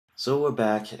So we're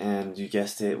back, and you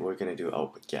guessed it, we're gonna do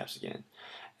output gaps again.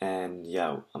 And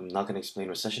yeah, I'm not gonna explain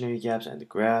recessionary gaps and the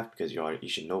graph because you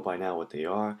should know by now what they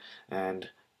are.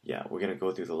 And yeah, we're gonna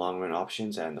go through the long run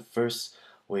options. And the first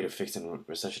way to fix a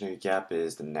recessionary gap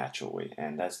is the natural way,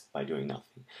 and that's by doing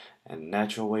nothing. And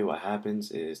natural way, what happens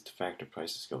is the factor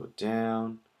prices go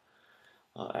down,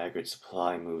 aggregate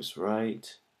supply moves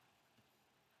right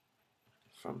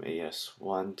from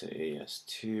AS1 to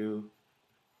AS2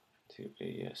 to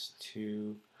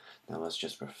AS2. Now let's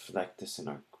just reflect this in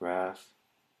our graph,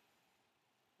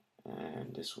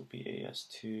 and this will be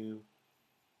AS2.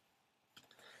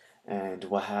 And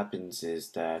what happens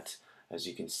is that, as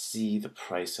you can see, the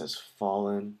price has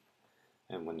fallen,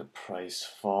 and when the price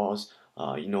falls,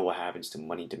 you know what happens to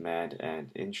money demand and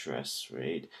interest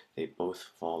rate. They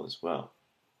both fall as well.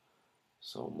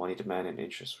 So money demand and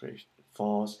interest rate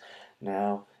falls.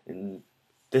 Now in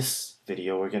this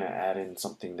video, we're going to add in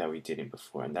something that we didn't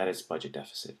before, and that is budget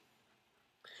deficit.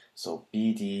 So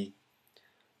BD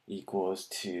equals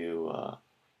to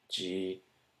G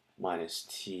minus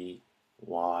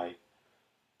TY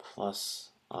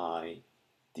plus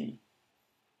ID.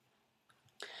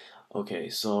 Okay,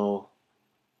 so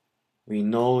we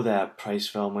know that price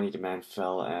fell, money demand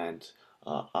fell, and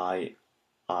I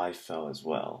fell as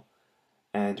well.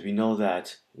 And we know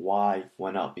that Y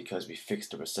went up because we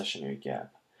fixed the recessionary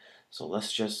gap. So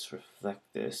let's just reflect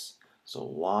this. So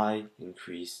Y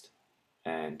increased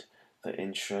and the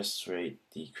interest rate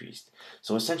decreased.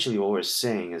 So essentially what we're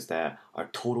saying is that our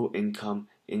total income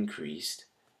increased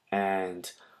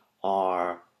and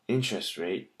our interest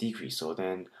rate decreased. So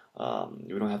then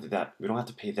we don't have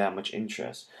to pay that much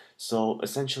interest. So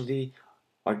essentially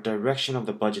our direction of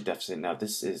the budget deficit, now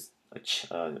this is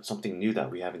something new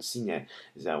that we haven't seen yet,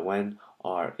 is that when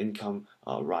our income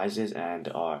rises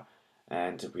and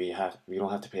we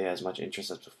don't have to pay as much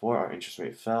interest as before, our interest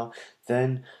rate fell,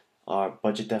 then our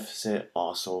budget deficit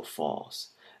also falls.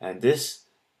 And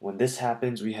when this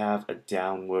happens, we have a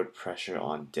downward pressure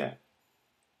on debt.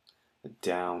 A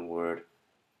downward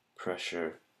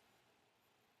pressure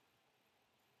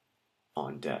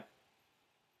on debt.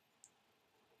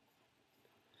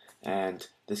 And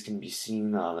this can be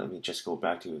seen, let me just go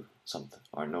back to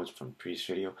our notes from the previous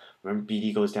video. Remember,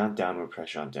 BD goes down, downward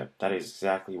pressure on debt. That is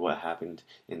exactly what happened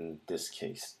in this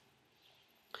case.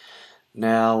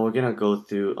 Now we're gonna go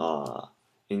through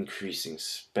increasing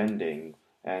spending,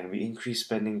 and we increase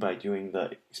spending by doing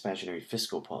the expansionary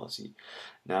fiscal policy.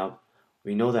 Now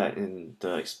we know that in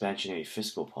the expansionary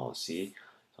fiscal policy,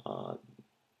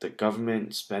 the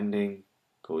government spending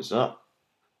goes up.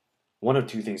 One of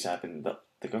two things happen: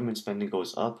 the government spending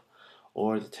goes up,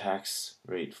 or the tax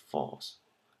rate falls.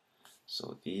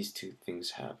 So these two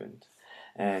things happened,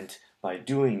 and by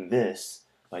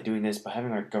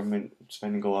having our government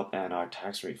spending go up and our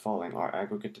tax rate falling, our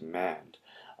aggregate demand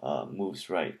moves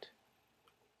right.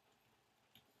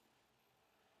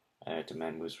 Aggregate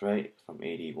demand moves right from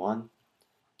 81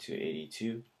 to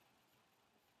 82.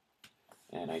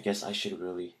 And I guess I should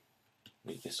really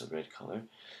make this a red color.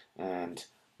 And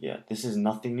yeah, this is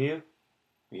nothing new.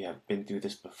 We have been through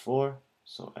this before.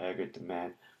 So aggregate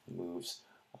demand moves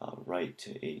right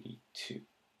to 82.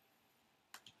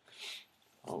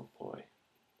 Oh boy.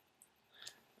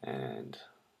 And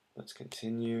let's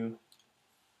continue.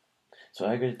 So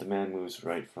aggregate demand moves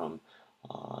right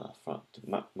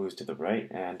moves to the right,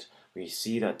 and we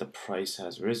see that the price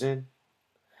has risen.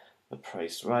 The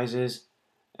price rises,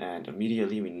 and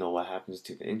immediately we know what happens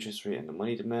to the interest rate and the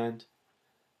money demand.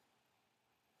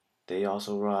 They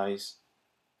also rise.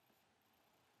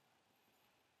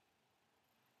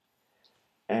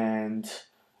 And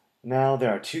now there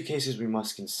are two cases we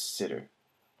must consider.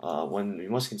 When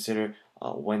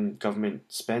government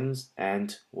spends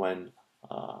and when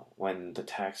the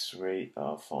tax rate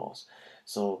falls.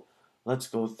 So let's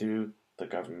go through the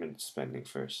government spending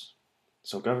first.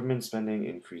 So government spending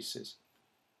increases.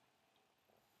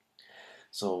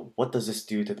 So what does this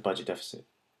do to the budget deficit?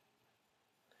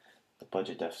 The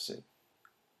budget deficit.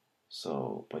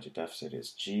 So budget deficit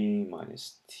is G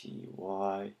minus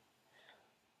TY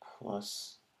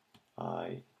plus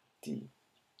ID,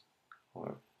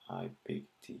 or I big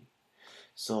D.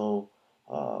 So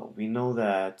we know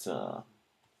that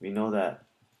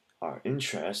our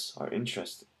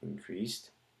interest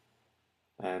increased,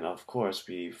 and of course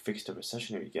we fixed the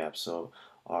recessionary gap, so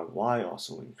our Y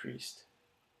also increased.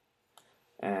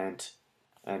 And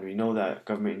we know that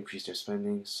government increased their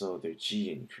spending, so their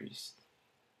G increased.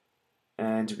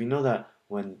 And we know that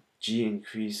when G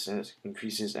increases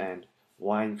and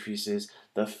Y increases,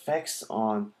 the effects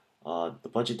on the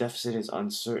budget deficit is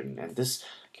uncertain, and this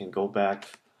can go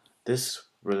back. This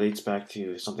relates back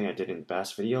to something I did in the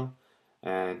past video,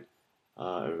 and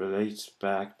it relates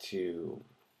back to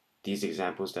these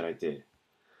examples that I did,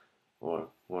 or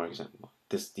more example,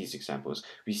 these examples.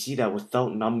 We see that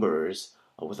without numbers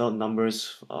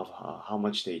of how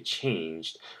much they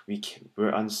changed, we're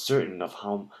uncertain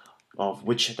of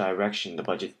which direction the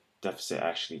budget deficit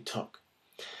actually took.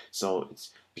 So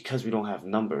it's because we don't have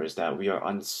numbers that we are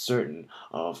uncertain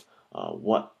of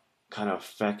what kind of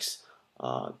effects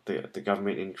the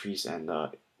government increase and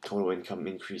the total income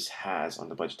increase has on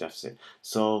the budget deficit.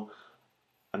 So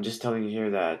I'm just telling you here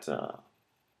that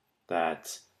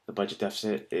the budget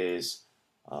deficit is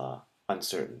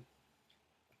uncertain.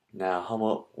 Now, how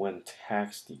about when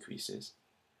tax decreases?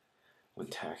 When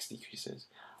tax decreases,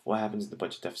 what happens to the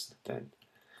budget deficit then?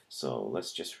 So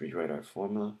let's just rewrite our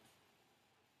formula.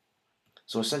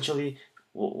 So essentially,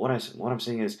 what I'm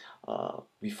saying is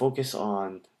we focus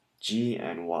on G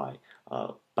and Y.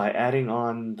 By adding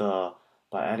on the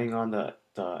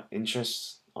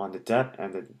interest on the debt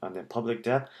and on the public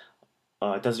debt,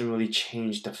 it doesn't really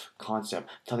change the concept.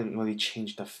 It doesn't really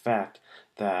change the fact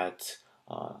that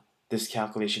this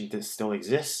calculation still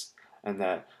exists, and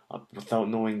that without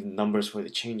knowing the numbers for the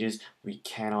changes, we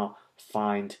cannot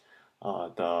find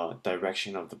the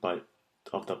direction of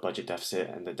the budget deficit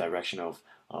and the direction of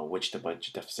which the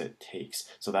budget deficit takes.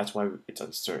 So that's why it's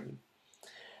uncertain.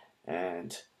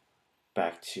 And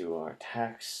back to our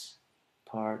tax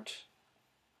part.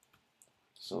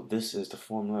 So this is the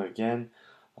formula again.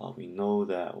 We know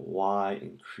that y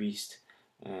increased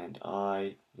and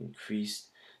I increased.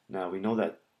 Now we know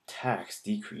that tax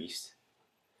decreased.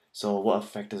 So what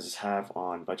effect does this have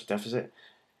on budget deficit?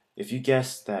 If you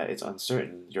guess that it's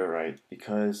uncertain, you're right,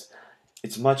 because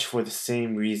it's much for the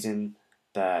same reason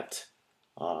that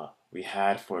we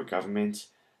had for government,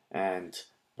 and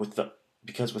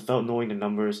because without knowing the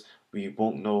numbers, we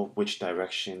won't know which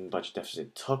direction budget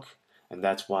deficit took, and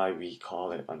that's why we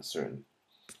call it uncertain.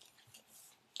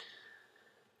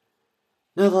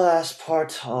 Now the last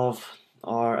part of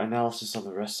our analysis of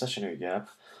the recessionary gap,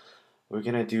 we're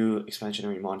going to do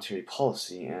expansionary monetary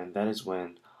policy, and that is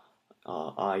when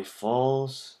I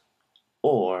falls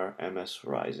or MS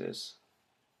rises.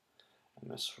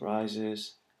 MS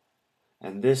rises,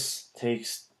 and this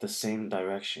takes the same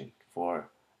direction for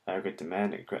aggregate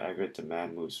demand. Aggregate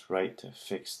demand moves right to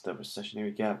fix the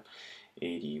recessionary gap,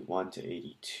 81 to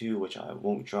 82, which I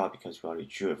won't draw because we already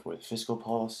drew it for the fiscal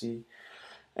policy.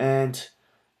 And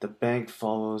the bank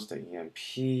follows the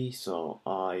EMP, so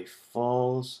I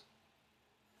falls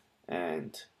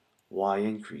and Y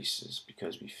increases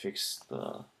because we fixed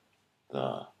the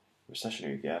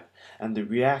recessionary gap. And the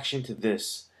reaction to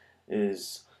this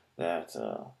is that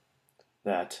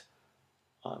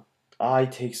I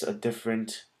takes a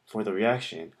different, for the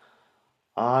reaction,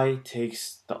 I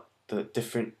takes the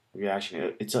different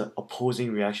reaction. It's an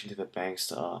opposing reaction to the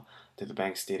bank's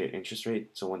stated interest rate.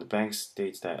 So when the bank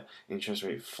states that interest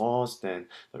rate falls, then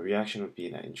the reaction would be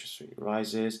that interest rate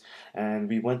rises. And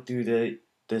we went through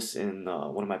this in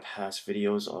one of my past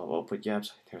videos of output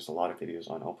gaps. There's a lot of videos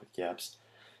on output gaps,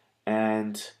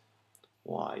 and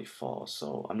why falls.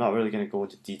 So I'm not really going to go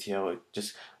into detail.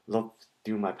 Just look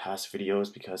through my past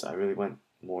videos because I really went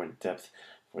more in depth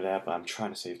for that, but I'm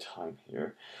trying to save time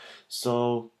here.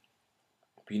 So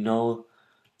we know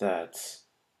that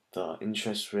the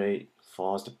interest rate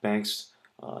falls. The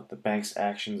bank's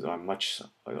actions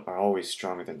are always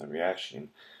stronger than the reaction,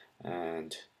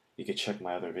 and you can check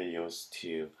my other videos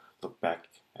to look back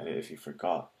at it if you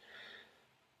forgot.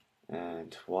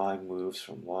 And y moves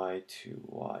from y to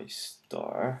y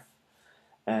star,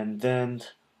 and then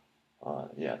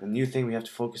the new thing we have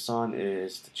to focus on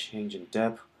is the change in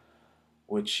debt,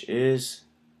 which is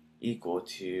equal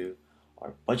to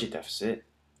our budget deficit,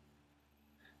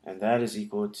 and that is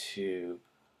equal to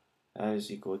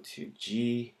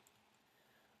G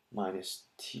minus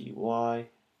Ty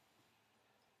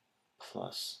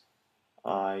plus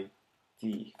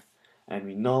ID. And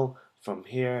we know from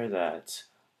here that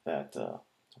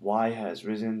Y has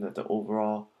risen, that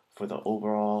for the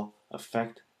overall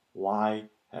effect, Y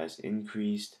has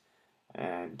increased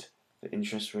and the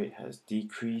interest rate has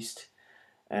decreased.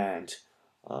 And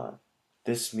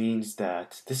this means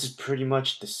that this is pretty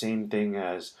much the same thing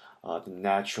as the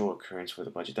natural occurrence for the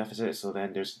budget deficit. So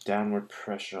then there's downward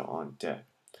pressure on debt,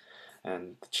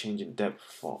 and the change in debt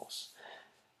falls,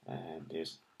 and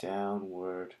there's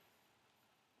downward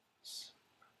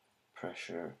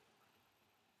pressure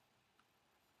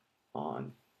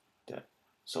on debt.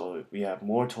 So we have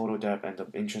more total debt, and the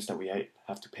interest that we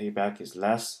have to pay back is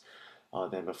less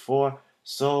than before.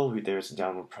 So there's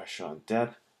downward pressure on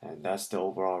debt, and that's the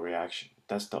overall reaction.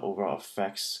 That's the overall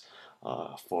effects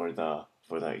for the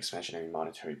expansionary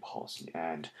monetary policy.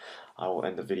 And I will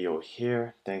end the video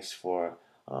here. Thanks for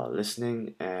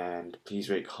listening, and please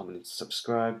rate, comment, and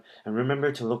subscribe. And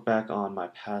remember to look back on my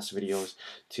past videos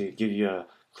to give you a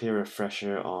clear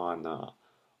refresher on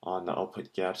the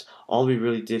output gaps. All we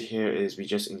really did here is we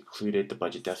just included the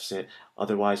budget deficit.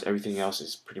 Otherwise, everything else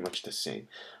is pretty much the same.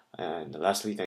 And lastly,